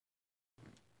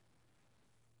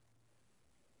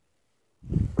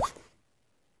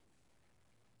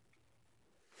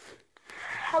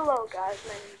Hello guys,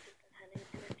 my name is Ethan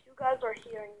Henning, and if you guys are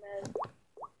hearing this,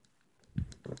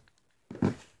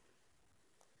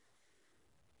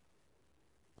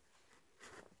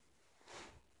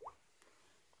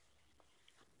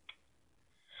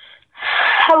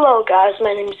 hello guys,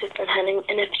 my name is Ethan Henning,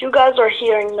 and if you guys are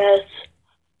hearing this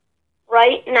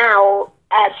right now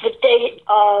at the date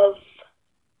of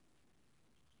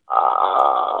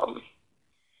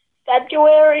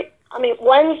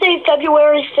Wednesday,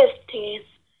 February 15th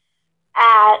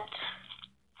at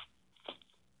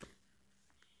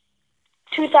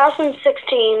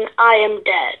 2016, I am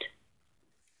dead.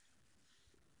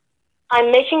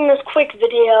 I'm making this quick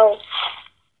video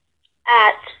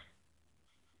at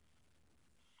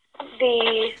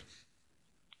the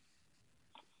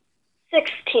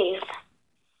 16th.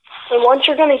 And once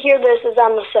you're going to hear this is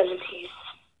on the 17th.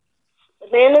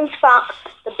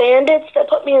 The bandits that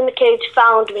put me in the cage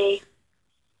found me,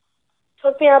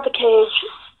 took me out of the cage,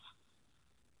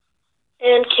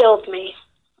 and killed me.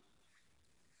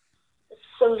 It's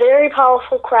some very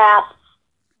powerful crap,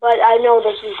 but I know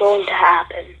this is going to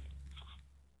happen.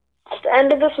 At the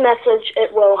end of this message,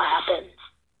 it will happen.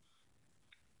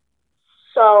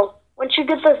 So, once you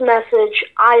get this message,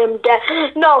 I am dead.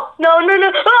 No.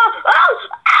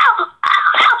 Ah!